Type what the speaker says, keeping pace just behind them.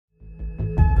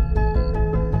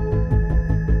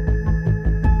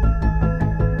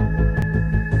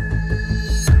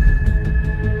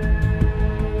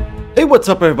Hey, what's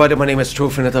up everybody, my name is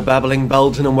Trofinetta Babbling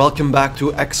Belgian and welcome back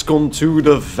to XCOM 2,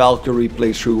 the Valkyrie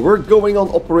playthrough. We're going on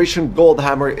Operation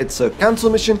Goldhammer. It's a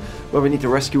cancel mission where we need to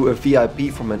rescue a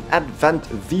VIP from an advent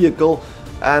vehicle.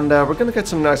 And we're gonna get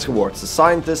some nice rewards, a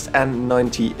scientist and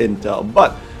 90 intel.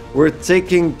 But we're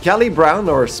taking Kelly Brown,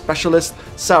 our specialist,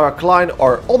 Sarah Klein,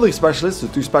 our other specialist, the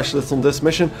two specialists on this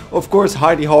mission. Of course,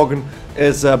 Heidi Hagen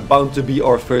is bound to be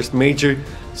our first major.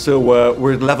 So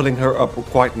we're leveling her up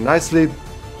quite nicely.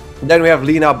 Then we have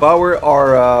Lena Bauer,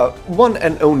 our one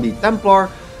and only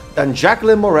Templar. Then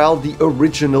Jacqueline Morel, the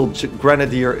original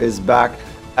Grenadier, is back.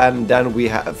 And then we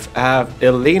have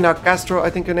Elena Castro, I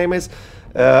think her name is,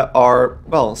 our,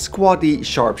 well, squaddy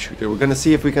sharpshooter. We're gonna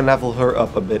see if we can level her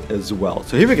up a bit as well.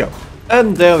 So here we go.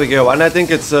 And there we go. And I think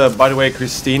it's, by the way,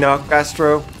 Christina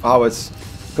Castro. Oh, it's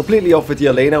completely off with the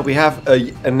Elena. We have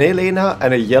an Elena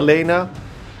and a Yelena.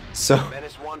 So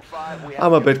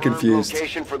I'm a bit confused.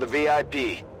 Location for the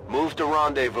VIP. Move to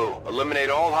rendezvous. Eliminate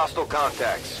all hostile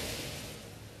contacts.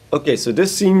 Okay, so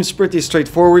this seems pretty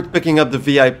straightforward. Picking up the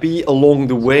VIP along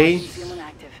the way.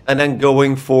 And then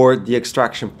going for the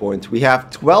extraction point. We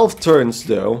have 12 turns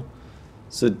though.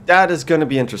 So that is going to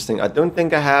be interesting. I don't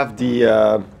think I have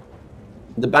the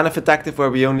benefit active where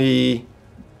we only,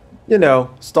 you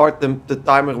know, start the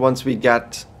timer once we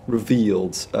get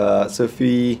revealed. So if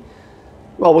we...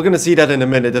 Well, we're gonna see that in a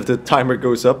minute. If the timer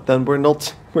goes up, then we're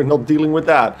not dealing with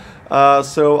that.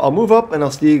 So I'll move up and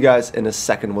I'll see you guys in a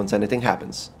second once anything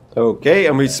happens. Okay,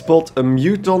 and we spot a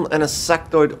muton and a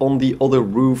sectoid on the other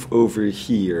roof over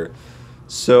here.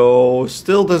 So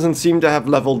still doesn't seem to have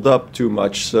leveled up too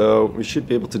much, so we should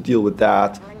be able to deal with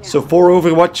that. So 4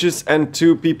 overwatches and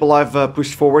 2 people I've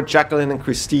pushed forward, Jacqueline and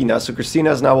Christina. So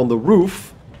Christina is now on the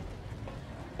roof,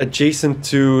 adjacent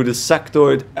to the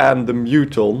sectoid and the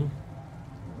muton.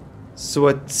 So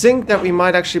I think that we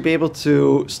might actually be able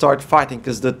to start fighting,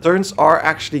 because the turns are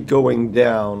actually going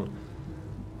down.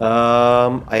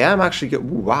 I am actually... Ooh,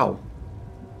 wow.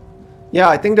 Yeah,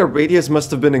 I think the radius must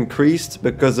have been increased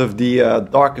because of the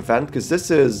dark event, because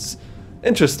this is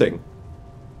interesting.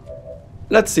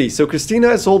 Let's see, so Christina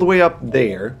is all the way up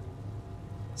there.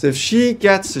 So if she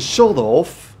gets a shot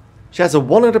off, she has a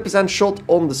 100% shot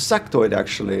on the sectoid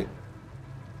actually.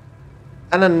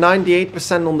 And a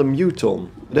 98% on the muton.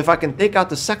 But if I can take out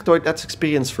the sectoid, that's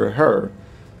experience for her.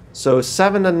 So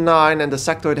 7 and 9, and the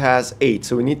sectoid has 8.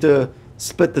 So we need to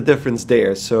split the difference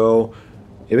there. So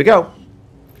here we go.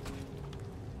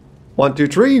 1, 2,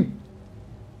 3.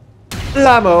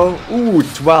 Blammo! Ooh,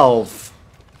 12.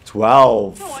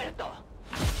 12.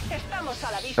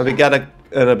 And we get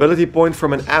an ability point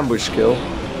from an ambush kill.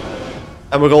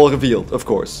 And we're all revealed, of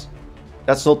course.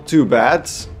 That's not too bad.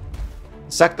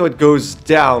 Sectoid goes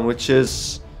down, which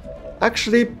is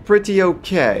actually pretty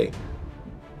okay.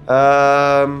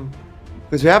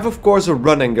 Because we have, of course, a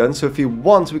running gun, so if he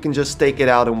wants, we can just take it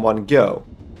out in one go.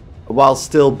 While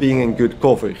still being in good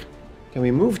cover. Can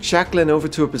we move Jacqueline over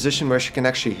to a position where she can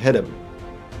actually hit him?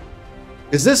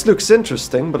 Because this looks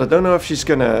interesting, but I don't know if she's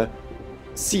gonna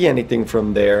see anything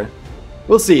from there.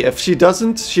 We'll see. If she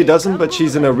doesn't, she doesn't, but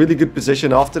she's in a really good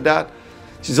position after that.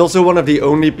 She's also one of the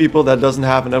only people that doesn't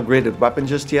have an upgraded weapon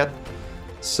just yet.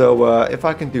 So if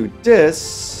I can do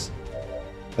this,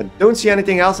 I don't see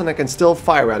anything else and I can still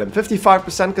fire at him.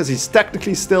 55% because he's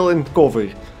technically still in cover.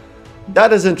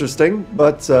 That is interesting,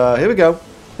 but here we go.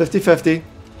 50-50.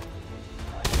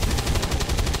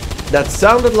 That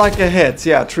sounded like a hit.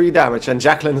 Yeah, 3 damage and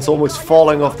Jacqueline is almost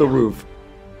falling off the roof.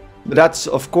 But that's,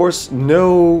 of course,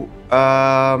 no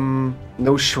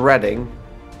shredding.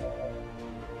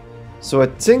 So I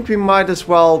think we might as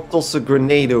well toss a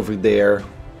grenade over there.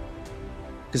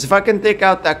 Because if I can take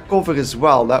out that cover as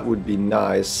well, that would be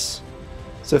nice.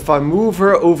 So if I move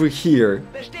her over here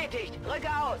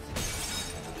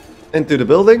into the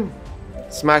building,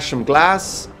 smash some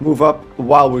glass, move up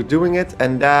while we're doing it,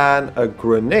 and then a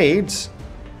grenade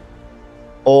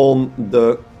on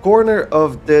the corner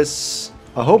of this.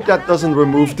 I hope that doesn't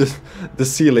remove the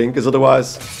ceiling, because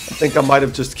otherwise I think I might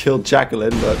have just killed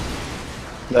Jacqueline, but...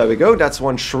 There we go, that's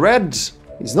one shred.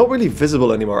 He's not really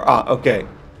visible anymore. Ah, okay.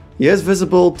 He is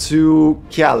visible to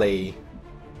Kelly.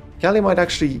 Kelly might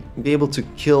actually be able to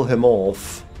kill him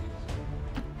off.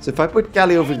 So if I put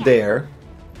Kelly over there,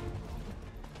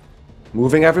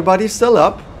 moving everybody still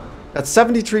up. That's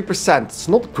 73%. It's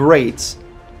not great,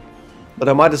 but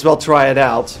I might as well try it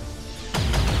out.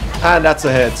 And that's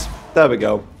a hit. There we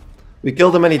go. We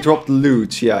killed him and he dropped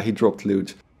loot. Yeah, he dropped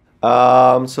loot.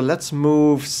 So let's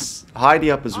move Heidi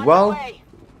up as well.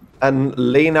 And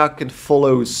Lena can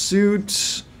follow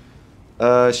suit.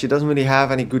 She doesn't really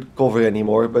have any good cover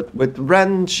anymore, but with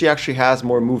Ren, she actually has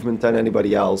more movement than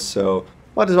anybody else, so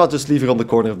Might as well just leave her on the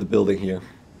corner of the building here.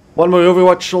 One more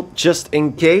Overwatch shot just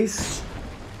in case.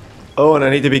 Oh, and I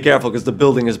need to be careful because the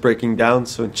building is breaking down,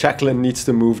 so Jacqueline needs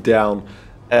to move down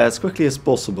as quickly as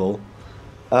possible.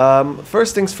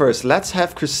 First things first, let's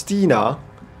have Christina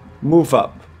move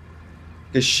up.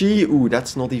 Because she... Ooh,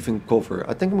 that's not even cover.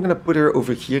 I think I'm gonna put her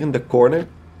over here in the corner.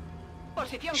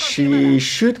 She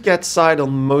should get sight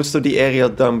on most of the area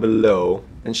down below.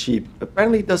 And she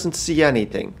apparently doesn't see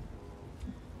anything.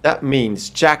 That means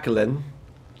Jacqueline.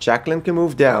 Jacqueline can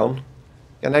move down.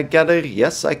 Can I get her?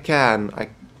 Yes, I can.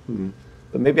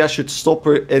 But maybe I should stop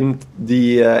her in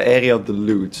the area of the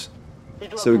loot.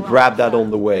 So we grab that on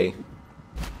the way.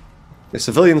 The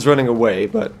civilian's running away,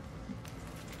 but...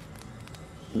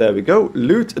 There we go.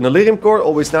 Loot, an Elerium core,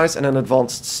 always nice, and an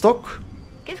advanced stock.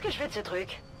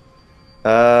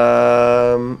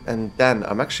 And then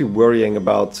I'm actually worrying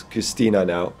about Christina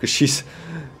now. Because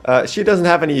she doesn't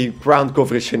have any ground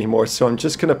coverage anymore, so I'm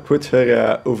just gonna put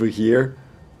her over here.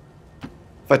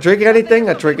 If I trigger anything,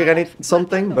 I trigger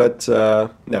something, but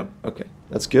no. Okay,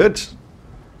 that's good.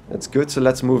 That's good, so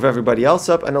let's move everybody else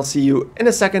up, and I'll see you in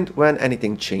a second when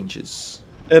anything changes.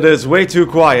 It is way too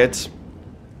quiet,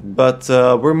 but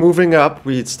we're moving up.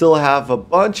 We still have a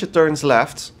bunch of turns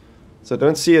left, so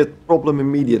don't see a problem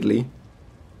immediately.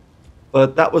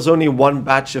 But that was only one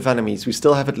batch of enemies. We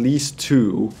still have at least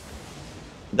 2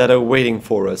 that are waiting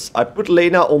for us. I put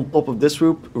Lena on top of this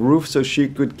roof so she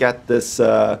could get this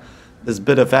this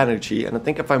bit of energy, and I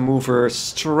think if I move her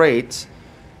straight,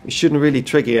 we shouldn't really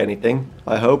trigger anything,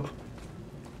 I hope.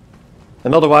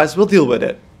 And otherwise, we'll deal with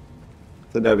it.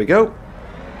 So there we go.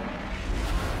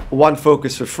 1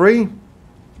 focus for free,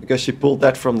 because she pulled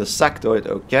that from the sectoid,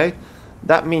 okay.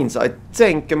 That means I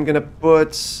think I'm gonna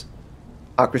put...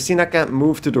 Christina can't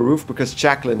move to the roof because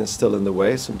Jacqueline is still in the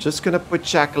way, so I'm just gonna put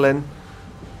Jacqueline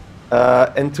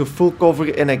into full cover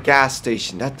in a gas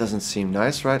station. That doesn't seem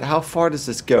nice, right? How far does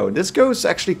this go? This goes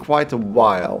actually quite a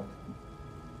while.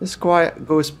 This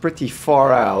goes pretty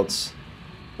far out.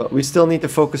 But we still need to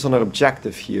focus on our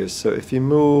objective here. So if you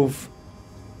move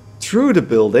through the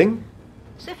building...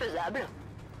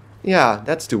 Yeah,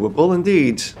 that's doable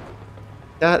indeed.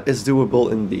 That is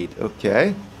doable indeed.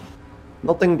 Okay.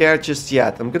 Nothing there just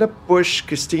yet. I'm gonna push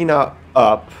Christina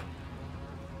up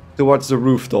towards the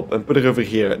rooftop and put her over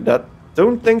here.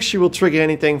 Don't think she will trigger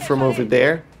anything from over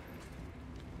there.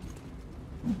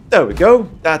 There we go.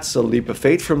 That's a leap of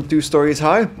faith from 2 stories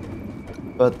high.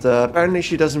 But apparently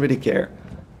she doesn't really care.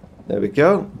 There we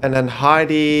go. And then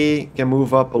Heidi can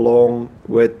move up along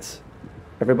with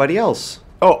everybody else.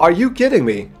 Oh, are you kidding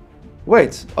me?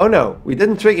 Wait. Oh no, we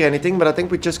didn't trigger anything, but I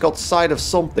think we just got sight of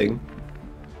something.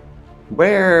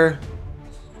 Where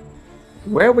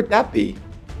would that be?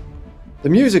 The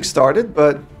music started,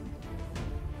 but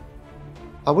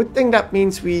I would think that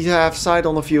means we have sight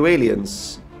on a few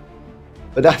aliens.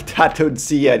 But I don't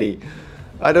see any.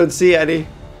 I don't see any.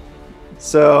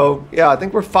 So, yeah, I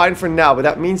think we're fine for now. But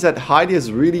that means that Heidi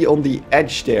is really on the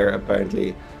edge there,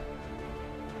 apparently.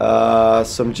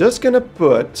 So I'm just gonna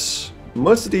put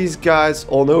most of these guys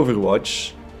on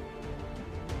Overwatch.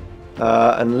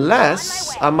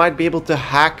 Unless I might be able to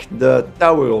hack the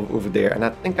tower over there. And I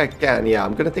think I can. Yeah,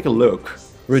 I'm gonna take a look.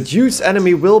 Reduce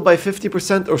enemy will by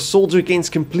 50% or soldier gains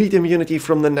complete immunity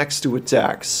from the next 2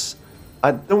 attacks.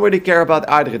 I don't really care about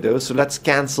either of those, so let's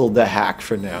cancel the hack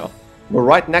for now. We're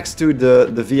right next to the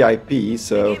VIP,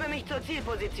 so...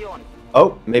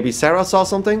 Oh, maybe Sarah saw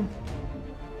something?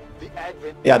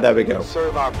 Yeah, there we go.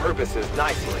 Serve our purposes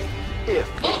nicely, if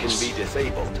it can be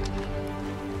disabled.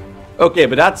 Okay,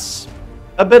 but that's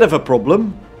a bit of a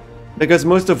problem, because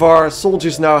most of our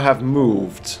soldiers now have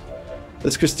moved.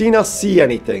 Does Christina see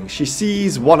anything? She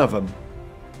sees one of them.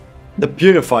 The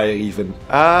Purifier, even.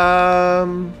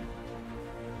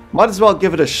 Might as well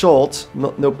give it a shot,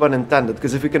 no pun intended,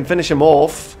 because if we can finish him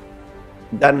off,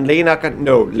 then Lena can...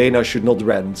 No, Lena should not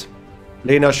rend.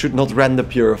 Lena should not rend the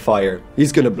Purifier.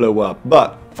 He's gonna blow up.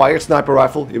 But, fire sniper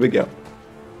rifle, here we go.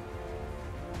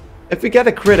 If we get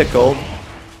a critical...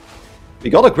 We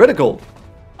got a critical!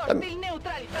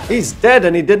 He's dead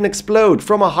and he didn't explode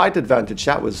from a height advantage.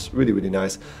 That was really, really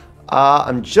nice.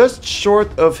 I'm just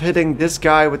short of hitting this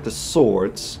guy with the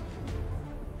swords.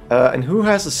 And who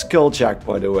has a skulljack,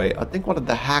 by the way? I think one of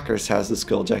the hackers has the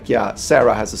skulljack. Yeah,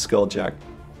 Sarah has a skulljack.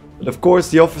 But of course,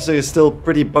 the officer is still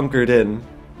pretty bunkered in.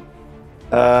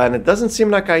 And it doesn't seem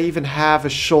like I even have a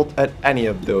shot at any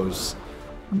of those.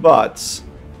 But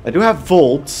I do have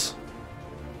Volt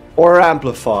or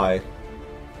Amplify.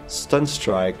 Stun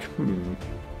Strike.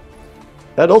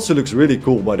 That also looks really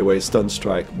cool, by the way, Stun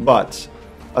Strike. But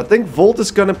I think Volt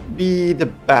is gonna be the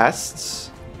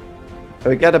best. And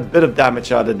we get a bit of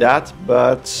damage out of that,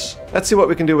 but let's see what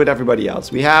we can do with everybody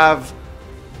else. We have...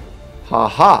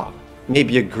 Haha.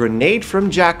 Maybe a grenade from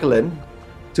Jacqueline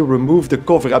to remove the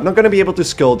cover. I'm not going to be able to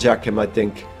skulljack him, I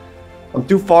think. I'm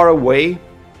too far away.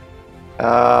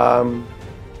 And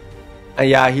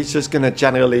yeah, he's just going to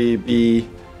generally be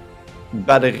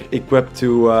better equipped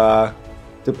to...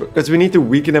 Because we need to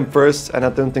weaken him first, and I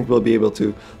don't think we'll be able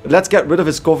to. But let's get rid of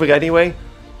his cover anyway.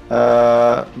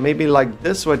 Maybe like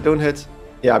this, so I don't hit...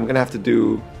 Yeah, I'm gonna have to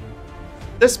do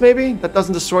this maybe? That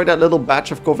doesn't destroy that little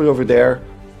batch of cover over there.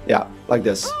 Yeah, like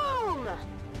this.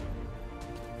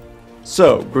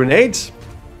 So, grenades.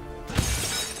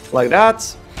 Like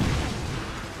that.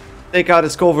 Take out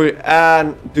his cover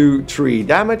and do 3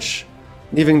 damage.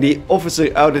 Leaving the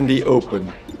officer out in the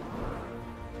open.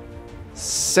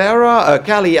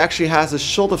 Kelly actually has a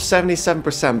shot of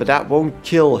 77%, but that won't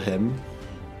kill him.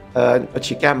 But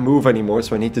she can't move anymore,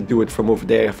 so I need to do it from over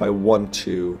there if I want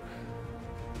to.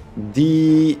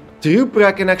 The trooper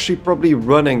I can actually probably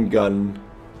run and gun.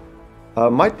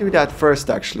 Might do that first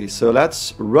actually, so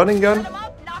let's run and gun.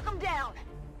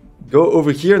 Go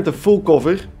over here into full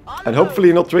cover, and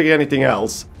hopefully not trigger anything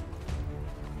else.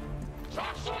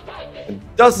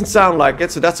 It doesn't sound like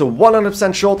it, so that's a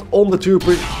 100% shot on the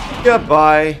trooper.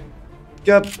 Goodbye.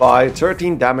 Goodbye.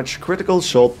 13 damage, critical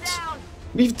shot.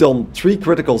 We've done 3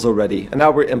 criticals already. And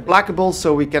now we're implacable,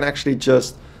 so we can actually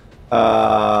just...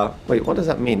 wait, what does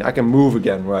that mean? I can move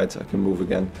again. Right, I can move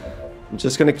again. I'm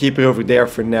just going to keep it over there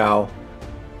for now.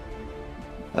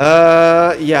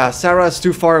 Yeah, Sarah is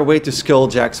too far away to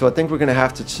skulljack, so I think we're going to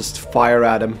have to just fire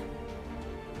at him.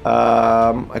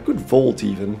 I could vault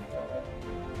even.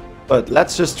 But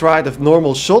let's just try the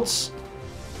normal shots.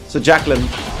 So Jacqueline,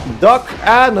 duck,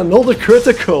 and another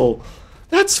critical.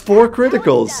 That's 4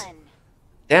 criticals.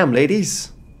 Damn,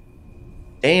 ladies.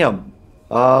 Damn.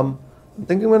 I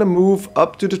think I'm going to move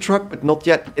up to the truck, but not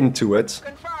yet into it.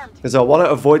 Because I want to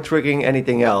avoid triggering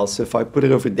anything else. If I put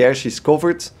it over there, she's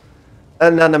covered.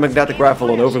 And then the magnetic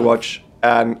rifle on Overwatch.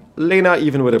 And Lena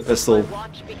even with a pistol.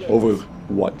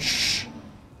 Overwatch.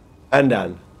 And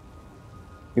then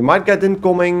we might get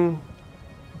incoming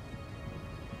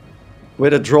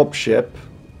with a dropship.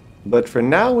 But for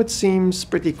now it seems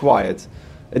pretty quiet.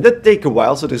 It did take a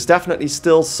while, so there's definitely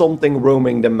still something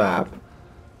roaming the map.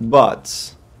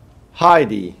 But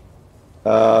Heidi.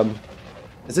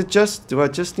 Is it just... Do I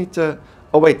just need to...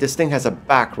 Oh wait, this thing has a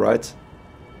back, right?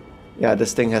 Yeah,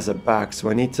 this thing has a back, so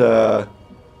I need to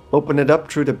open it up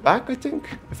through the back, I think,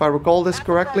 if I recall this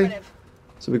correctly.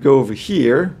 So we go over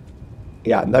here.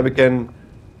 Yeah, and then we can...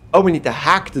 Oh, we need to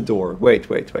hack the door. Wait.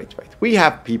 We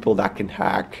have people that can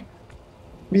hack.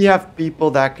 We have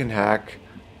people that can hack.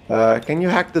 Can you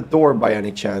hack the door by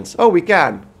any chance? Oh, we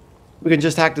can. We can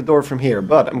just hack the door from here,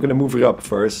 but I'm going to move her up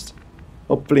first.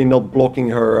 Hopefully not blocking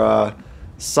her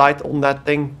sight on that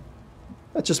thing.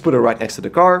 Let's just put her right next to the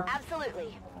car.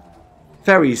 Absolutely.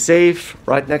 Very safe,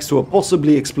 right next to a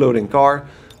possibly exploding car.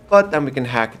 But then we can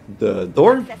hack the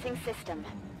door. System.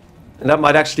 And that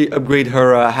might actually upgrade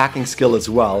her hacking skill as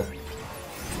well.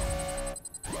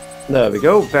 There we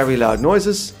go, very loud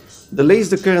noises. Delays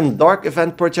the current Dark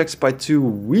event projects by 2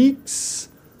 weeks.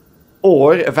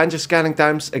 Or Avenger scanning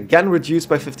times again reduced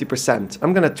by 50%.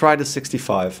 I'm gonna try the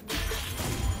 65.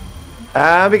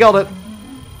 And we got it.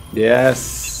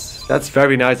 Yes, that's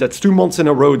very nice. That's 2 months in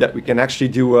a row that we can actually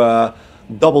do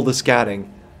double the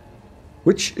scanning.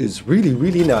 Which is really,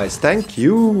 really nice. Thank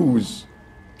yous.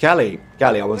 Kelly,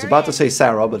 I was about to say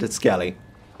Sarah, but it's Kelly.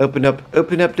 Open up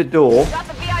the door. Got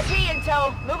the VIP in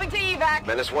tow. Moving to evac.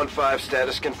 Menace 1-5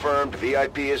 status confirmed.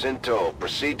 VIP is in tow.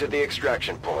 Proceed to the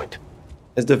extraction point.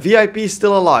 Is the VIP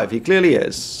still alive? He clearly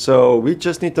is. So we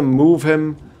just need to move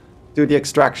him to the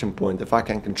extraction point. If I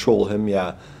can control him,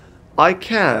 yeah. I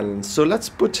can. So let's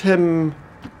put him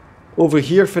over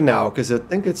here for now. Because I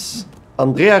think it's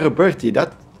Andrea Roberti.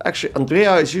 That actually,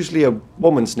 Andrea is usually a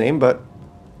woman's name, but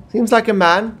seems like a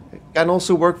man. It can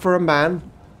also work for a man.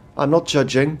 I'm not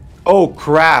judging. Oh,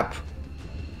 crap.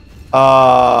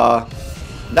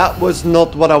 That was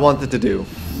not what I wanted to do.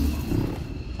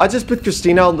 I just put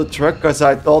Christina on the truck because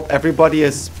I thought everybody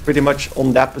is pretty much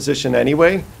on that position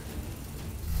anyway.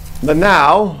 But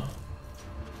now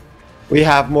we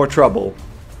have more trouble.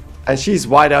 And she's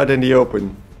wide out in the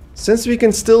open. Since we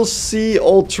can still see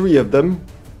all 3 of them,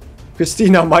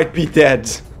 Christina might be dead.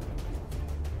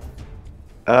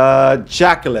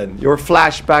 Jacqueline, your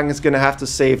flashbang is gonna have to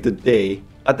save the day.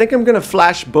 I think I'm gonna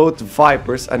flash both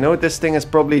Vipers. I know this thing is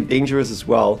probably dangerous as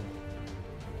well.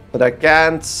 But I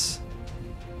can't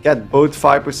get both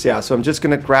Vipers. Yeah, so I'm just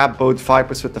gonna grab both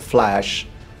Vipers with the flash.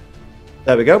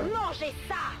 There we go.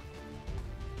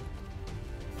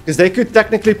 Because they could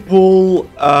technically pull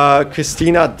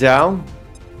Christina down.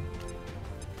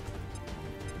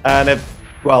 And if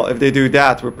they do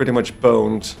that, we're pretty much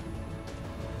boned.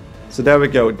 So there we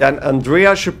go. Then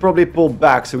Andrea should probably pull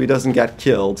back so he doesn't get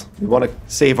killed. We want to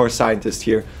save our scientist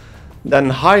here. Then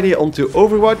Heidi onto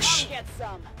Overwatch.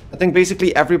 I think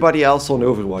basically everybody else on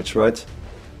Overwatch, right?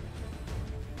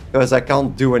 Because I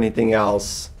can't do anything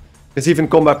else. Because even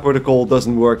Combat Protocol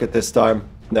doesn't work at this time.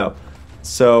 No.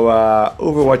 So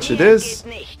Overwatch it is.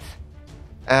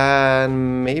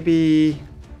 And maybe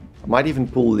I might even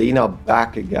pull Lena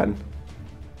back again.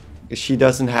 Because she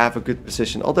doesn't have a good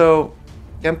position. Although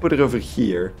I can put her over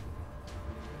here.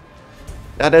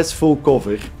 That is full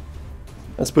cover.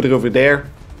 Let's put her over there.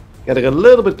 Get her a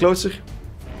little bit closer.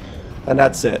 And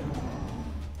that's it.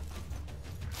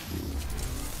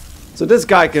 So this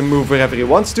guy can move wherever he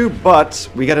wants to, but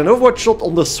we get an Overwatch shot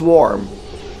on the swarm.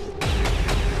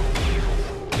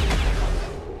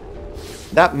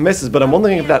 That misses, but I'm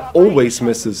wondering if that always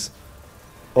misses.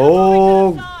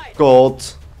 Oh god.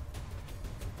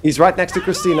 He's right next to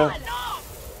Christina.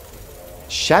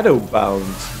 Shadowbound.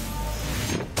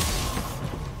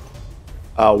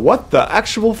 What the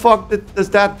actual fuck does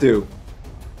that do?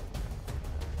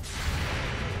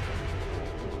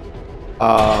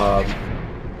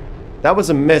 That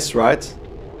was a miss, right?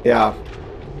 Yeah.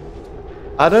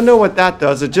 I don't know what that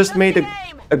does. It just made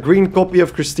a green copy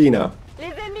of Christina.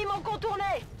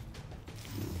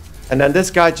 And then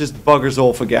this guy just buggers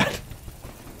off again.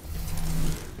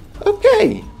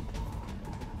 Okay.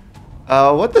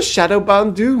 What does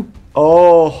Shadowbound do?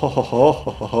 Oh, ho, ho, ho,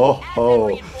 ho, ho.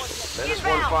 Menace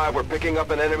 1-5, we're picking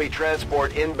up an enemy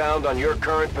transport inbound on your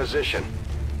current position.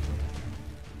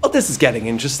 Oh, this is getting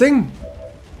interesting.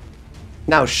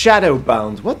 Now,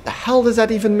 Shadowbound. What the hell does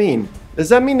that even mean? Does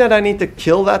that mean that I need to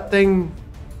kill that thing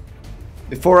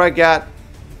before I get...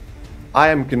 I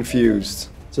am confused.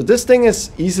 So this thing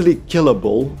is easily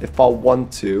killable if I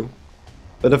want to.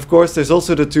 But of course, there's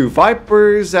also the two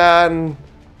Vipers and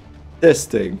this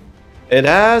thing. It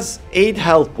has 8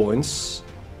 health points.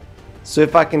 So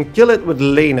if I can kill it with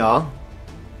Lena,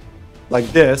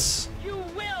 like this,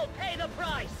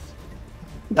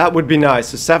 that would be nice.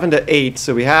 So 7 to 8.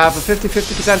 So we have a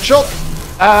 50% shot.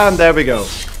 And there we go.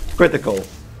 Critical.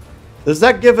 Does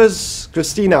that give us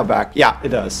Christina back? Yeah, it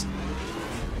does.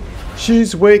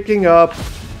 She's waking up.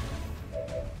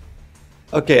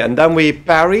 Okay, and then we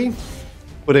parry.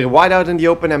 Put her wide out in the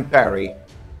open and parry.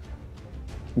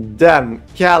 Then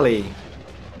Kelly.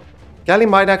 Kelly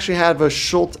might actually have a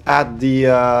shot at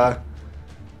the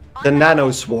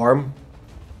nano swarm.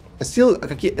 Is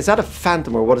that a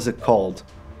phantom or what is it called?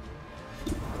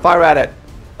 Fire at it.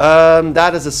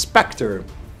 That is a Spectre.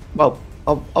 Well,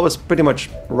 I was pretty much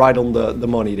right on the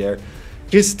money there.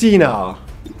 Christina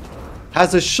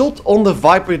has a shot on the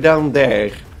Viper down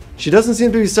there. She doesn't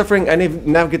seem to be suffering any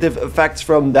negative effects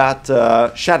from that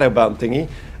Shadowbound thingy.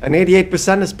 And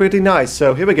 88% is pretty nice,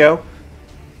 so here we go.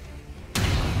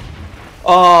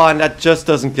 Oh, and that just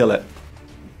doesn't kill it.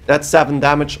 That's 7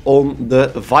 damage on the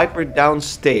Viper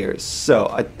downstairs. So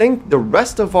I think the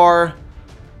rest of our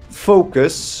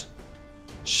focus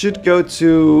should go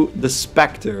to the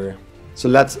Spectre. So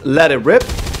let's let it rip.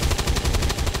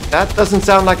 That doesn't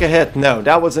sound like a hit. No,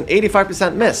 that was an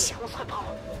 85% miss.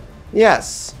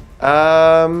 Yes.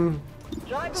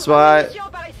 So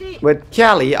with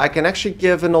Kelly, I can actually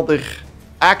give another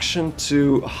action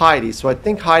to Heidi. So I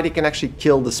think Heidi can actually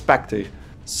kill the Spectre.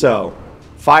 So,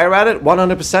 fire at it,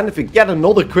 100%. If we get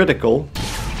another critical,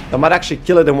 I might actually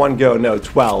kill it in one go. No,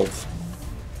 12.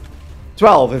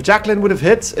 12. If Jacqueline would have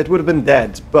hit, it would have been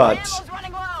dead. But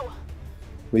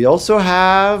we also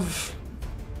have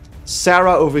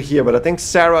Sarah over here. But I think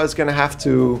Sarah is going to have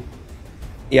to...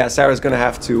 Yeah, Sarah's going to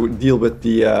have to deal with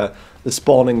the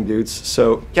spawning dudes.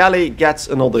 So, Kelly gets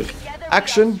another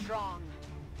action.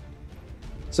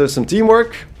 So, some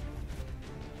teamwork.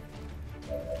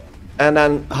 And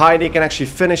then Heidi can actually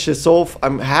finish this off.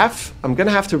 I'm going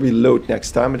to have to reload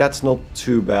next time, but that's not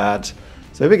too bad.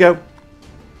 So, here we go.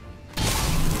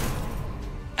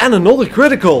 And another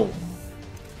critical.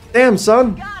 Damn,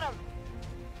 son.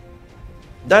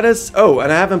 That is... Oh,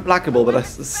 and I have Implacable, but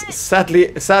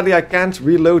sadly I can't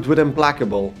reload with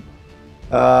Implacable.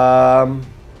 Where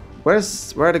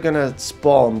are they gonna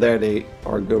spawn? There they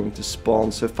are going to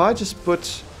spawn. So if I just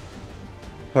put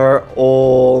her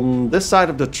on this side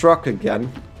of the truck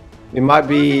again, we might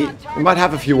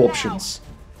have a few options.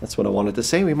 That's what I wanted to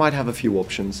say. We might have a few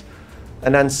options.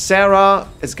 And then Sarah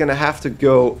is gonna have to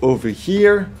go over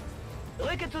here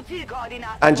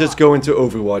and just go into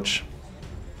Overwatch.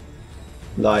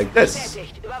 Like this.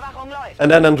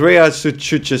 And then Andrea should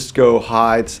just go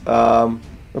hide.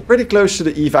 We're pretty close to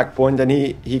the evac point, and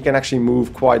he can actually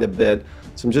move quite a bit.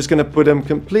 So I'm just going to put him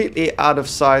completely out of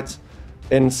sight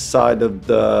inside of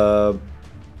the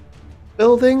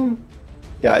building.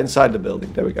 Yeah, inside the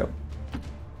building. There we go.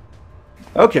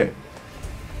 Okay.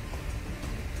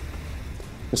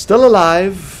 We're still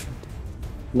alive.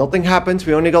 Nothing happened.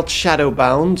 We only got shadow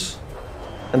bound.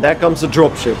 And there comes the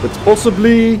dropship. It's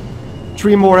possibly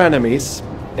 3 more enemies.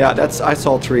 Yeah, I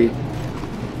saw 3.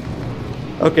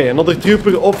 Okay, another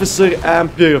trooper, officer,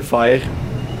 and purifier.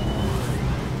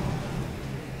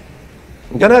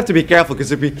 I'm gonna have to be careful,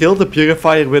 because if we kill the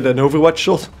purifier with an overwatch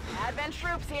shot,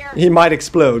 he might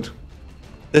explode.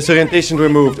 Disorientation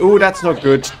removed. Ooh, that's not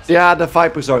good. Yeah, the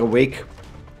Vipers are awake.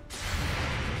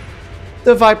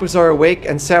 The Vipers are awake,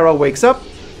 and Sarah wakes up.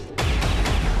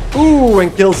 Ooh,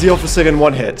 and kills the officer in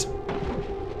 1 hit.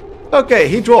 Okay,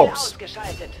 he drops.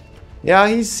 Yeah,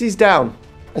 he's down.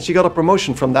 And she got a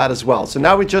promotion from that as well. So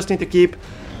now we just need to keep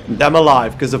them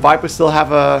alive, because the Vipers still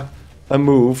have a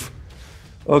move.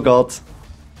 Oh god.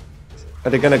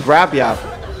 Are they gonna grab? Yeah.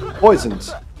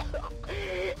 Poisoned.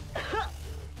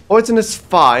 Poison is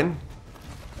fine.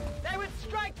 They would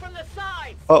strike from the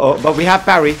sides. Uh-oh, but we have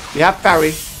parry. We have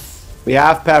parry. We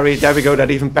have parry. There we go.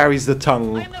 That even parries the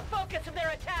tongue. I'm the focus of their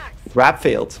attacks. Grab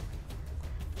failed.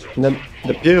 And then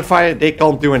the purifier, they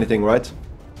can't do anything, right?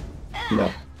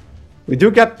 No. We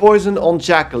do get poison on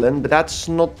Jacqueline, but that's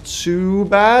not too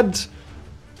bad.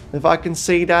 If I can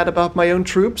say that about my own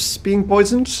troops being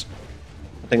poisoned.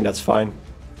 I think that's fine.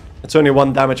 It's only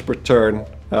 1 damage per turn.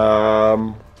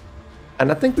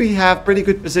 And I think we have pretty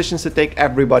good positions to take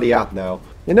everybody out now.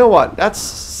 You know what? That's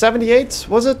 78,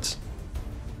 was it?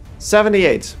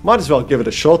 78. Might as well give it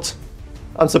a shot.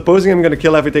 I'm supposing I'm gonna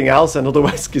kill everything else, and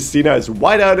otherwise Christina is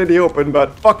wide out in the open,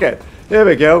 but fuck it. Here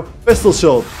we go. Pistol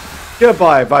shot.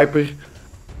 Goodbye, Viper.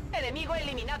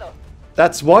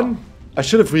 That's 1. I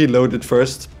should have reloaded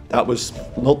first. That was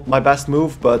not my best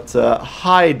move, but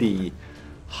Heidi.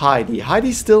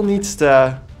 Heidi still needs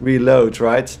to reload,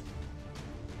 right?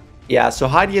 Yeah, so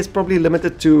Heidi is probably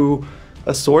limited to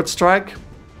a sword strike,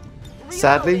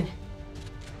 sadly.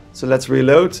 So let's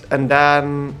reload and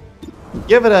then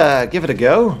give it a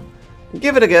go.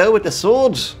 Give it a go with the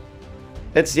sword.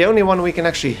 It's the only one we can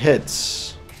actually hit.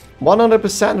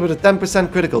 100% with a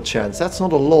 10% critical chance. That's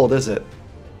not a lot, is it?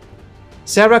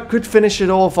 Sarah could finish it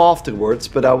off afterwards,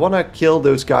 but I want to kill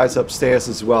those guys upstairs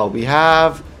as well. We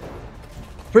have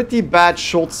pretty bad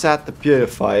shots at the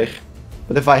purifier,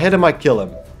 but if I hit him, I kill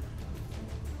him.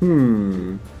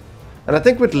 And I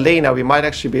think with Lena, we might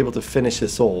actually be able to finish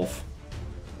this off.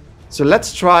 So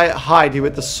let's try Heidi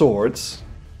with the swords.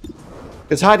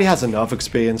 Because Heidi has enough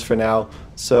experience for now.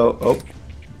 So, oh,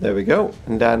 there we go.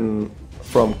 And then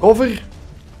from cover.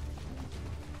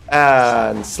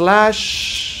 And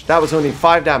slash. That was only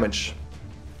 5 damage.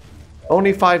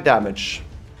 Only 5 damage.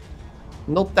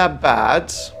 Not that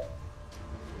bad.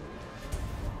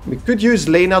 We could use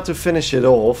Lena to finish it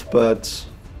off, but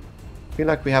I feel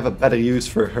like we have a better use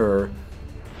for her.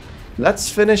 Let's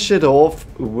finish it off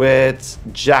with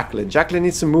Jacqueline. Jacqueline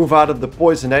needs to move out of the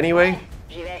poison anyway.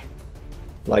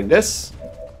 Like this.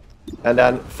 And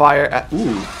then fire at...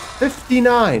 Ooh,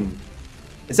 59.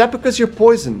 Is that because you're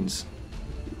poisoned?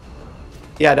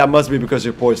 Yeah, that must be because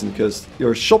you're poisoned, because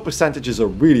your shot percentages are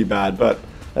really bad, but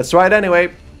let's try it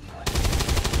anyway.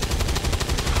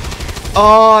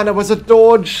 Oh, and it was a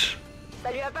dodge.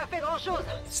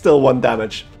 Still 1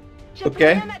 damage.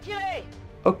 Okay.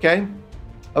 Okay.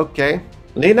 Okay.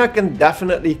 Lena can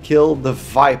definitely kill the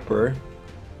Viper.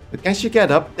 But can she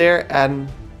get up there and...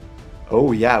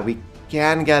 Oh yeah, we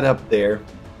can get up there.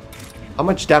 How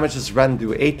much damage does Ren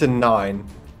do? 8 to 9.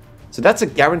 So that's a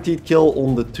guaranteed kill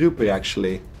on the trooper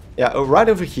actually. Yeah, oh, right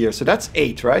over here. So that's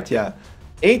 8, right? Yeah.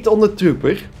 8 on the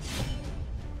trooper.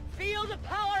 Feel the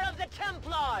power of the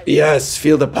Templars. Yes,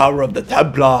 feel the power of the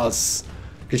Templars.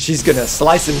 Because she's gonna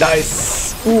slice and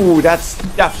dice. Ooh, that's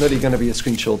definitely gonna be a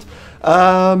screenshot.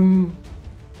 And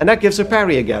that gives her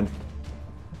parry again.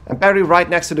 And parry right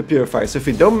next to the purifier. So if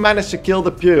we don't manage to kill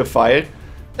the purifier,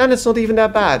 then it's not even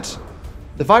that bad.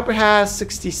 The Viper has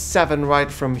 67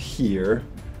 right from here.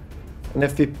 And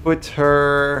if we put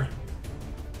her...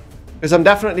 Because I'm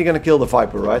definitely gonna kill the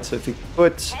Viper, right? So if we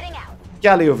put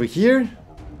Kelly over here...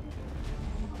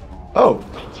 Oh.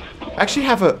 I actually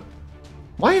have a...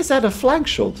 Why is that a flank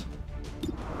shot?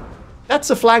 That's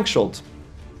a flank shot.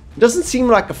 It doesn't seem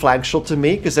like a flank shot to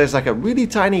me, because there's like a really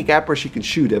tiny gap where she can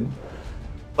shoot him.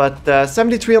 But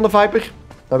 73 on the Viper.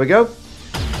 There we go.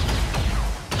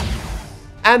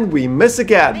 And we miss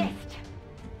again.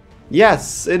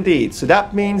 Yes, indeed. So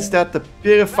that means that the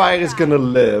purifier is gonna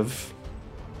live.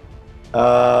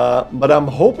 But I'm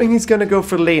hoping he's gonna go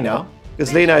for Lena,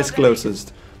 because Lena is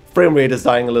closest. Frame rate is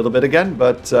dying a little bit again,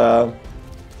 but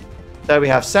there we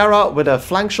have Sarah with a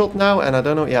flank shot now, and I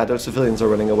don't know, yeah, those civilians are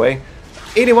running away.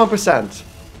 81%.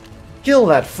 Kill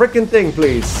that freaking thing,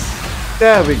 please.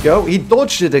 There we go. He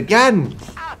dodged it again.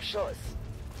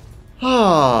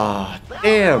 Ah,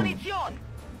 damn.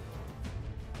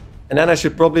 And then I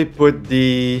should probably put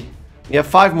the... We have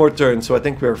 5 more turns, so I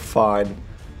think we're fine.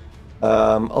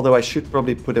 Although I should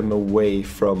probably put him away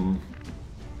from...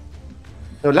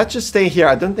 No, let's just stay here.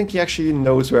 I don't think he actually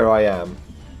knows where I am.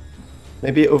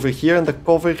 Maybe over here in the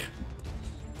cover.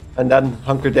 And then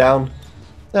hunker down.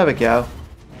 There we go.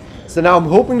 So now I'm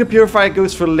hoping the Purifier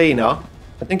goes for Lena.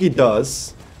 I think he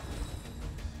does.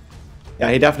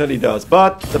 Yeah, he definitely does.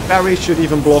 But the parry should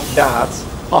even block that.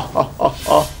 Ha ha ha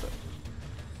ha.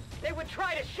 They would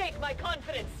try to shake my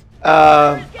confidence.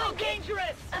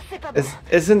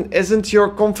 Isn't your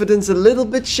confidence a little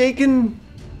bit shaken,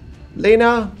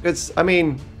 Lena? Because, I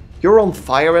mean, you're on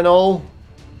fire and all.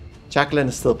 Jacqueline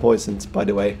is still poisoned, by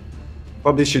the way.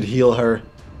 Probably should heal her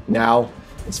now,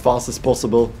 as fast as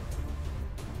possible.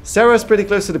 Sarah's pretty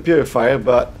close to the Purifier,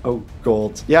 but... Oh,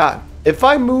 God. Yeah, if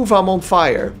I move, I'm on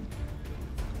fire.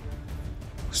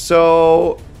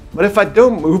 So... But if I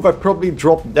don't move, I probably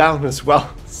drop down as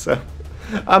well. So...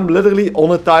 I'm literally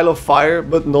on a tile of fire,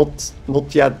 but not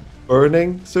yet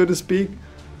burning, so to speak.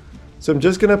 So I'm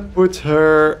just gonna put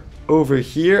her over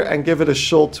here and give it a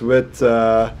shot with...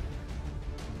 yeah,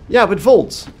 with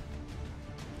Volt.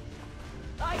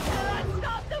 I cannot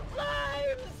stop the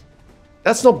flames!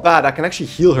 That's not bad. I can actually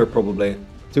heal her probably.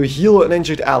 To heal an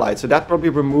injured ally. So that probably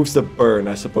removes the burn,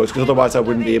 I suppose. Because otherwise I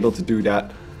wouldn't be able to do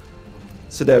that.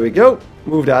 So there we go.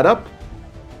 Move that up.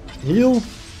 Heal.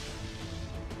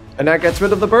 And that gets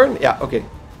rid of the burn? Yeah, okay.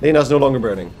 Lena's no longer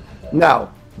burning.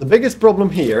 Now, the biggest problem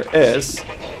here is...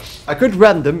 I could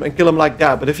random and kill him like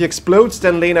that. But if he explodes,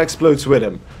 then Lena explodes with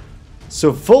him.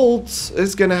 So Volt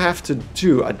is gonna have to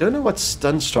do... I don't know what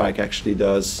Stun Strike actually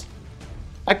does.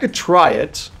 I could try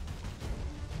it.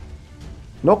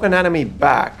 Knock an enemy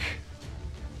back.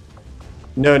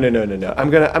 No. I'm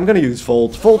gonna use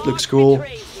Volt. Volt looks cool.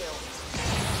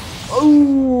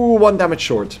 Oh, 1 damage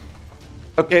short.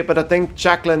 Okay, but I think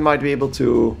Jacqueline might be able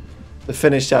to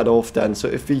finish that off then. So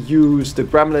if we use the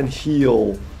Gremlin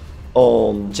heal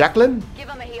on Jacqueline. Give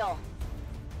him a heal.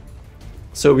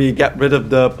 So we get rid of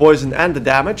the poison and the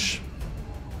damage.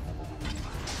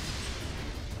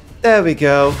 There we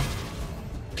go.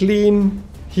 Clean,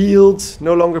 healed,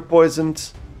 no longer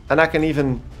poisoned. And I can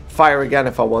even fire again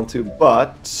if I want to.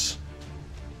 But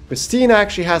Christina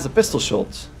actually has a pistol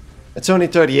shot. It's only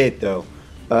 38 though.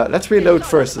 Let's reload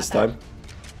first this time.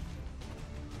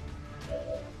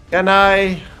 Can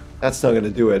I? That's not gonna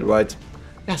do it, right?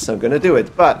 That's not gonna do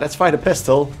it. But let's find a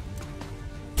pistol.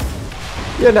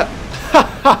 You know.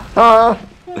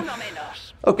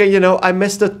 Okay, you know, I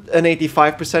missed an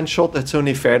 85% shot. That's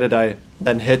only fair that I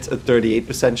then hit a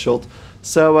 38% shot.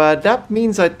 So that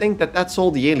means I think that that's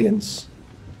all the aliens.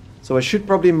 So I should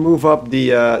probably move up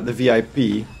the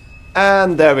VIP.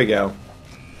 And there we go.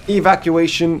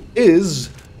 Evacuation is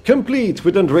complete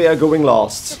with Andrea going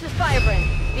last. This is Firebrand.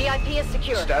 VIP is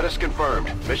secure. Status confirmed.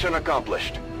 Mission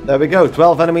accomplished. There we go.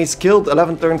 12 enemies killed,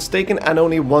 11 turns taken, and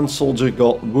only 1 soldier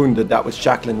got wounded. That was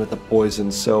Jacqueline with the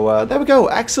poison. So there we go.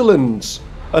 Excellent.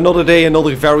 Another day,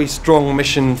 another very strong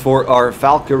mission for our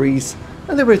Valkyries.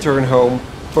 And they return home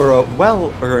for a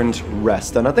well-earned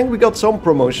rest. And I think we got some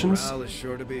promotions.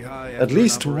 At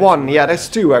least 1. Yeah, that's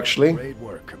 2 actually.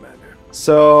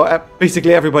 So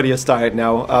basically everybody is tired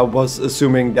now. I was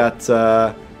assuming that...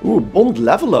 ooh, bond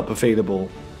level up available.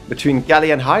 Between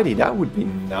Kelly and Heidi. That would be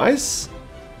nice.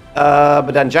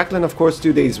 But then Jacqueline, of course,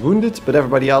 2 days wounded. But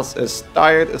everybody else is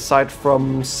tired aside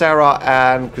from Sarah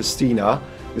and Christina.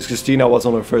 Because Christina was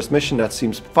on her first mission. That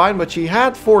seems fine. But she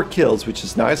had 4 kills, which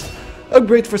is nice.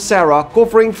 Upgrade for Sarah.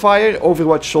 Covering fire.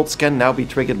 Overwatch shots can now be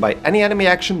triggered by any enemy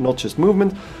action, not just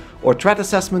movement. Or threat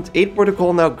assessment. 8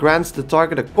 protocol now grants the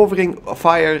target a covering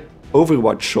fire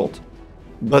Overwatch shot.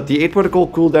 But the 8 protocol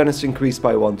cooldown is increased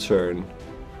by 1 turn.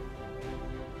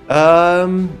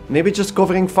 Maybe just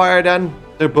covering fire then.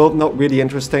 They're both not really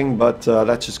interesting, but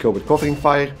let's just go with covering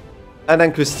fire. And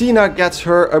then Christina gets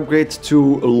her upgrade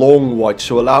to Long Watch,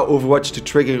 so allow Overwatch to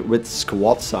trigger with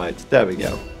squad side. There we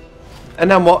go. And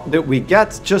then what did we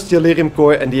get? Just the Elerium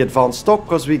core and the advanced stock,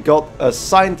 because we got a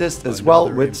scientist as well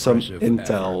with some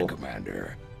intel.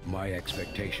 My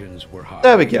expectations were high.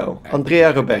 There we go.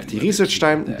 Andrea Roberti. Research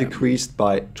time decreased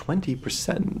by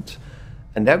 20%.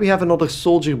 And then we have another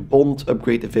soldier bond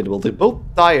upgrade available. They're both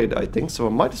tired, I think, so I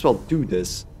might as well do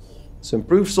this. So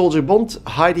improve soldier bond,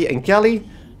 Heidi and Kelly.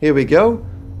 Here we go.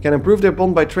 Can improve their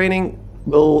bond by training.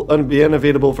 Will be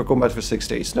unavailable for combat for 6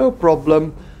 days. No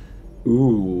problem.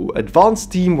 Ooh,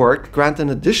 advanced teamwork. Grant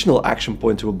an additional action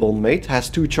point to a bondmate.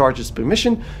 Has 2 charges per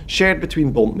mission, shared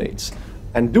between bondmates.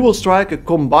 And dual strike, a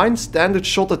combined standard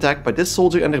shot attack by this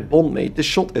soldier and their bondmate. This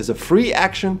shot is a free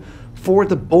action for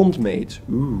the bondmate.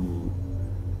 Ooh,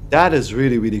 that is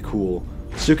really, really cool.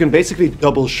 So you can basically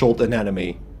double shot an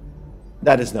enemy.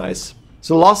 That is nice.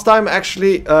 So last time,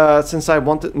 actually, since I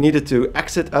needed to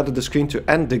exit out of the screen to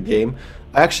end the game,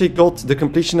 I actually got the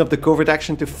completion of the covert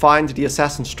action to find the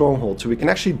assassin stronghold. So we can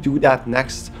actually do that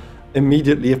next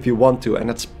immediately if you want to, and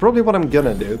that's probably what I'm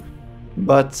gonna do.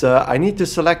 But I need to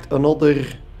select another,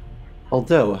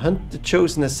 although, hunt the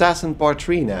chosen assassin part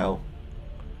 3 now.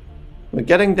 We're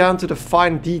getting down to the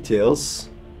fine details.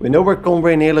 We know where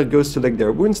Conway Naylor goes to lick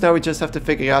their wounds, now we just have to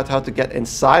figure out how to get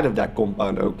inside of that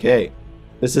compound. Okay.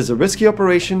 This is a risky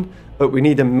operation, but we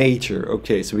need a major.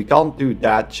 Okay, so we can't do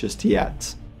that just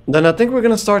yet. Then I think we're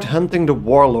gonna start hunting the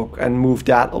warlock and move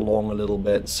that along a little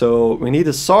bit. So we need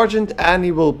a sergeant, and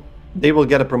they will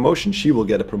get a promotion. She will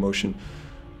get a promotion.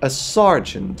 A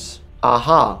sergeant.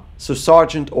 Aha. So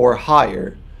sergeant or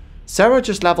higher. Sarah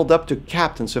just leveled up to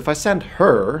captain, so if I send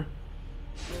her...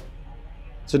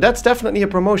 So that's definitely a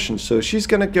promotion. So she's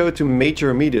gonna go to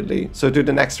major immediately. So to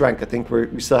the next rank. I think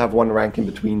we still have 1 rank in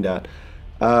between that.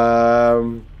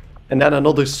 And then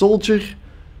another soldier.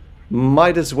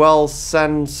 Might as well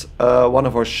send one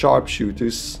of our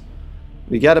sharpshooters.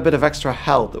 We get a bit of extra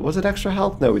health. Was it extra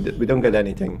health? No, we don't get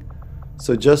anything.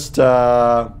 So just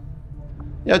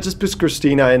yeah, just put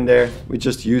Christina in there. We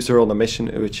just use her on the mission,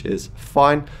 which is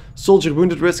fine. Soldier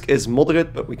wounded risk is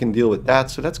moderate, but we can deal with that.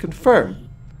 So let's confirm.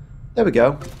 There we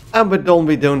go. And with Dawn,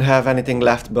 we don't have anything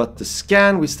left but to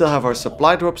scan. We still have our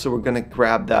supply drop, so we're gonna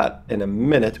grab that in a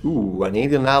minute. Ooh, an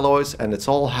alien alloys, and it's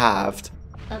all halved.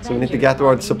 So we need to get to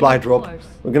our supply drop.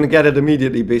 We're gonna get it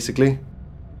immediately, basically.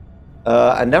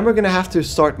 And then we're gonna have to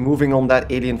start moving on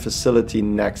that alien facility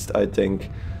next, I think.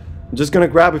 I'm just gonna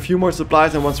grab a few more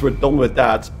supplies, and once we're done with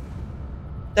that...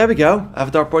 There we go.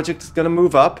 Avatar project is gonna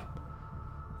move up.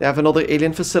 They have another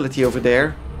alien facility over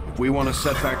there. If we want to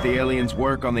set back the aliens'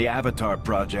 work on the Avatar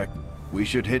project, we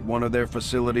should hit one of their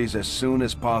facilities as soon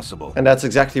as possible. And that's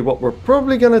exactly what we're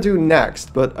probably gonna do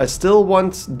next, but I still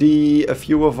want a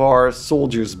few of our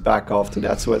soldiers back after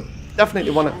that, so I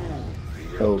definitely wanna...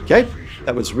 Okay,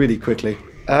 that was really quickly.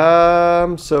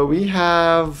 So we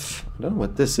have... I don't know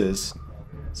what this is.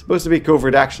 It's supposed to be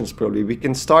covert actions, probably. We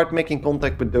can start making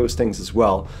contact with those things as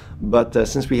well. But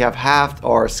since we have halved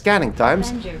our scanning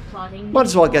times, might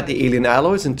as well get the alien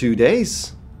alloys in 2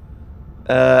 days.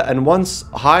 And once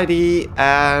Heidi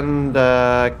and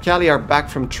Kelly are back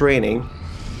from training...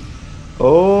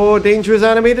 Oh, dangerous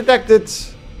enemy detected!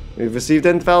 We've received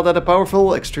intel that a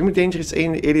powerful, extremely dangerous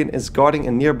alien is guarding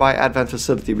a nearby advent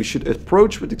facility. We should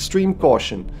approach with extreme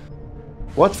caution.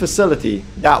 What facility?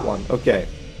 That one, okay.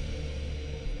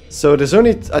 So there's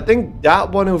only, I think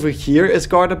that one over here is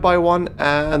guarded by one,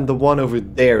 and the one over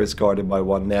there is guarded by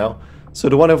one now. So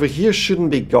the one over here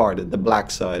shouldn't be guarded, the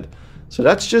black side. So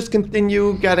let's just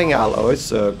continue getting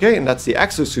alloys. Okay, and that's the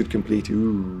exosuit complete.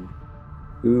 Ooh.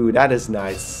 Ooh, that is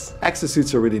nice.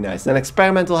 Exosuits are really nice. Then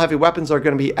experimental heavy weapons are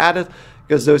going to be added,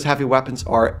 because those heavy weapons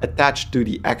are attached to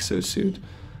the exosuit.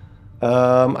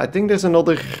 I think there's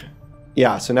another...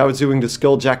 Yeah, so now it's doing the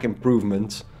skulljack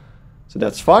improvement. So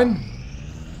that's fine.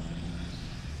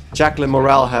 Jacqueline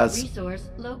Morale has... Resource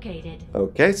located.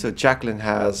 Okay, so Jacqueline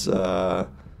has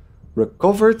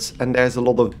recovered, and there's a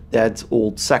lot of dead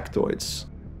old sectoids.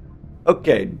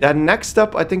 Okay, then next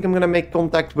up, I think I'm gonna make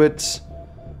contact with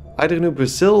either New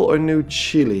Brazil or New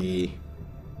Chile.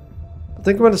 I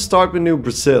think I'm gonna start with New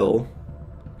Brazil,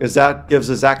 because that gives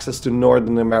us access to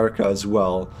Northern America as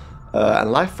well. And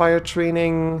live fire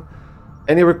training...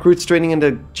 Any recruits training in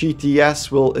the GTS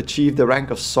will achieve the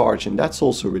rank of sergeant. That's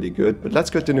also really good. But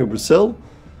let's go to New Brazil.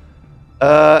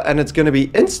 And it's going to be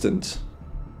instant.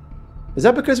 Is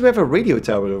that because we have a radio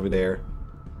tower over there?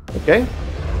 Okay.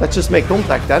 Let's just make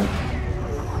contact then.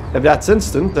 If that's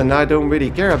instant, then I don't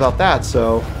really care about that.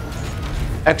 So,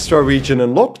 extra region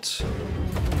unlocked.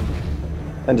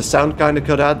 And the sound kind of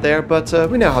cut out there. But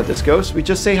we know how this goes. We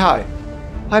just say hi.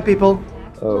 Hi, people.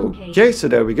 Okay, so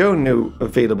there we go, new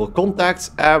available contacts,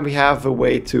 and we have a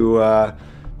way to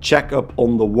check up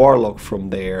on the warlock from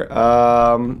there.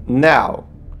 Now.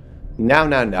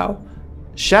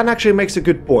 Shan actually makes a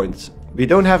good point. We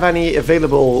don't have any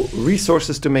available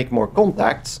resources to make more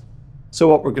contacts. So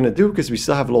what we're gonna do, because we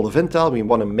still have a lot of intel, we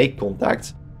want to make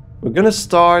contacts. We're gonna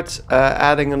start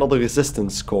adding another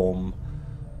resistance comm.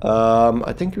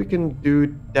 I think we can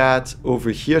do that over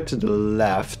here to the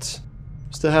left.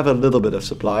 Still have a little bit of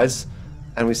supplies.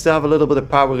 And we still have a little bit of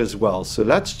power as well. So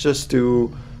let's just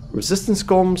do resistance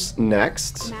comms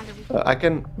next. I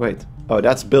can... Wait. Oh,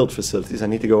 that's build facilities. I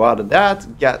need to go out of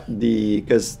that. Get the...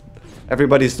 Because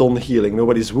everybody's done healing.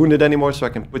 Nobody's wounded anymore. So I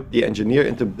can put the engineer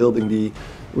into building the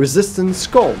resistance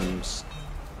comms.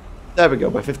 There we go.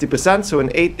 By 50%. So in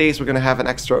 8 days we're going to have an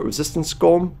extra resistance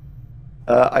comm.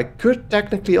 I could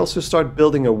technically also start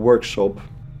building a workshop.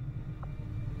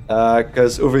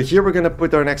 Because over here we're going to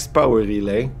put our next power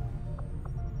relay.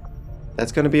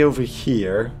 That's going to be over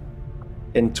here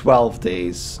in 12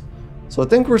 days. So I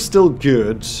think we're still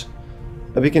good.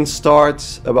 And we can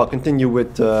start, well, continue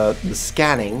with the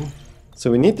scanning. So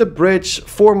we need to bridge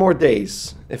 4 more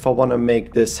days if I want to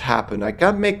make this happen. I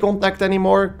can't make contact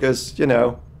anymore because, you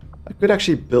know, I could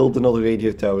actually build another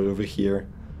radio tower over here.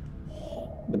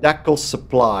 But that costs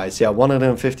supplies. Yeah,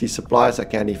 150 supplies. I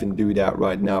can't even do that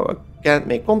right now. I can't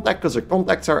make contact because our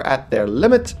contacts are at their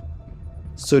limit.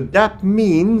 So that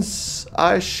means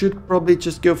I should probably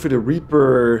just go for the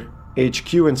Reaper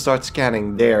HQ and start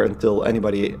scanning there until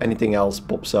anything else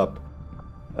pops up.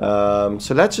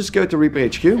 So let's just go to Reaper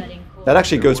HQ. That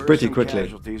actually goes pretty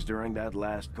quickly. During that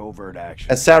last covert action.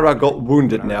 And Sarah got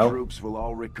wounded now. Troops will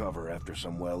all recover after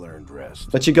some well-earned rest.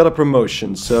 But she got a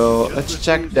promotion, so let's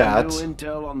check that.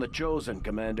 Intel on the Chosen,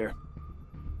 Commander.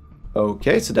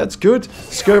 Okay, so that's good.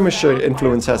 Skirmisher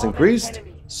influence has increased.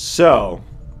 So,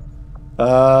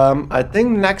 I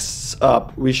think next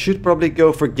up we should probably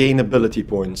go for gain ability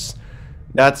points.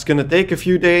 That's gonna take a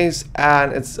few days,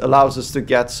 and it allows us to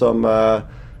get some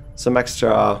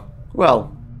extra,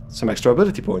 well, some extra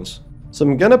ability points. So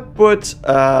I'm gonna put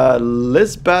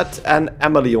Lisbeth and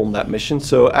Emily on that mission.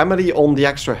 So Emily on the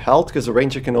extra health, because the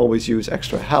ranger can always use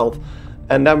extra health.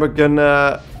 And then we're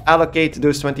gonna allocate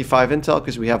those 25 intel,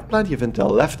 because we have plenty of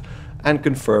intel left, and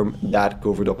confirm that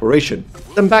covert operation.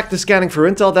 Then back to scanning for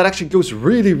intel. That actually goes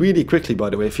really, really quickly, by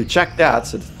the way. If you check that,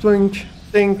 so think,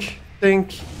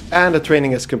 and the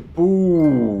training is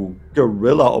ooh,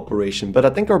 guerrilla operation. But I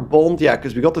think our bond, yeah,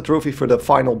 because we got the trophy for the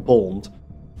final bond.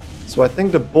 So I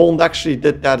think the bond actually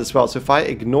did that as well. So if I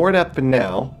ignore that for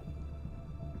now...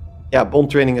 Yeah, bond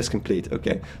training is complete.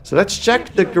 Okay, so let's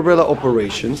check the guerrilla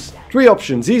operations. 3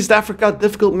 options. East Africa,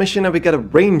 difficult mission, and we get a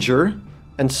ranger.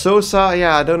 And Sosa,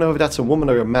 yeah, I don't know if that's a woman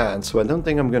or a man, so I don't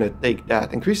think I'm going to take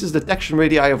that. Increases detection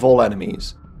radii of all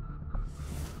enemies.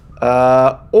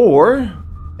 Or...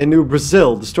 in New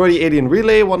Brazil, destroy the alien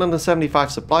relay,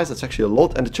 175 supplies, that's actually a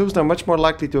lot, and the Chosen are much more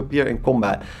likely to appear in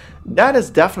combat. That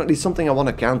is definitely something I want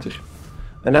to counter.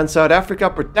 And then South Africa,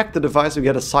 protect the device, we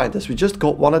get a scientist. We just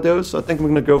got one of those, so I think we're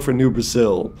going to go for New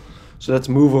Brazil. So let's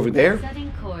move over there.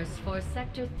 Setting course for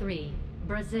Sector 3,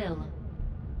 Brazil.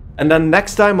 And then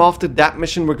next time after that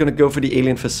mission, we're going to go for the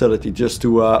alien facility, just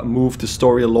to move the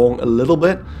story along a little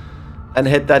bit. And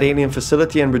hit that alien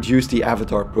facility and reduce the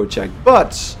Avatar project.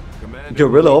 But...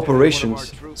 guerrilla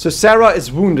operations. So Sarah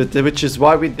is wounded, which is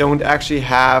why we don't actually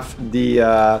have the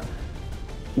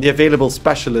available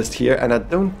specialist here. And I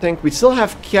don't think... we still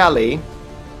have Kelly.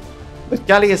 But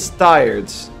Kelly is tired.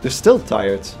 They're still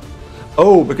tired.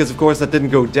 Oh, because of course that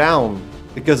didn't go down.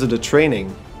 Because of the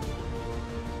training.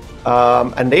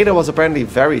 And Nada was apparently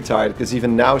very tired. Because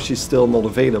even now she's still not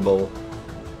available.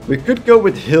 We could go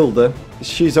with Hilde.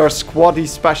 She's our squaddy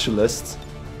specialist.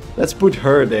 Let's put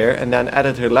her there and then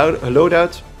edit her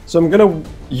loadout. So I'm gonna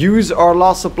use our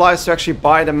last supplies to actually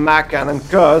buy the mag cannon,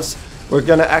 because we're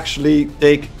gonna actually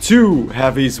take 2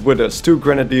 heavies with us, 2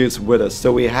 grenadiers with us.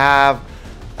 So we have,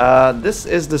 this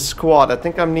is the squad. I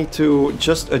think I need to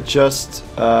just adjust.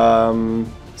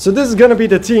 So this is gonna be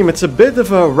the team. It's a bit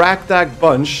of a ragtag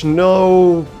bunch.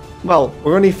 No, well,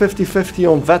 we're only 50-50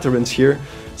 on veterans here.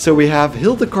 So we have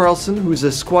Hilde Carlson, who's a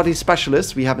squaddy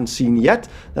specialist we haven't seen yet.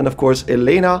 Then of course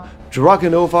Elena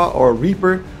Dragonova or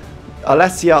Reaper.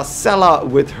 Alessia Sella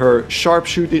with her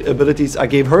sharpshooting abilities. I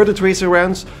gave her the tracer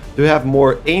rounds to have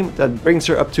more aim. That brings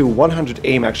her up to 100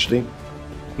 aim actually.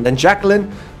 And then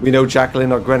Jacqueline, we know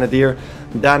Jacqueline, our grenadier.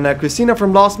 Then Christina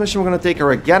from last mission, we're going to take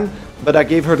her again. But I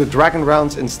gave her the dragon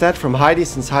rounds instead from Heidi,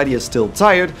 since Heidi is still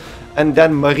tired. And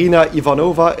then Marina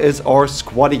Ivanova is our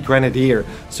squaddy grenadier.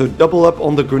 So double up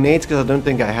on the grenades, because I don't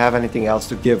think I have anything else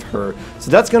to give her.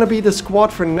 So that's going to be the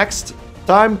squad for next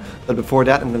time. But before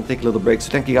that, I'm going to take a little break. So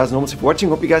thank you guys enormously for watching.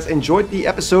 Hope you guys enjoyed the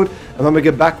episode. And when we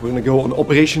get back, we're going to go on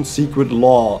Operation Secret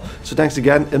Law. So thanks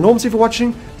again enormously for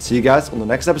watching. See you guys on the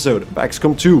next episode of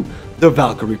XCOM 2, the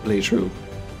Valkyrie playthrough.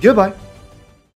 Goodbye.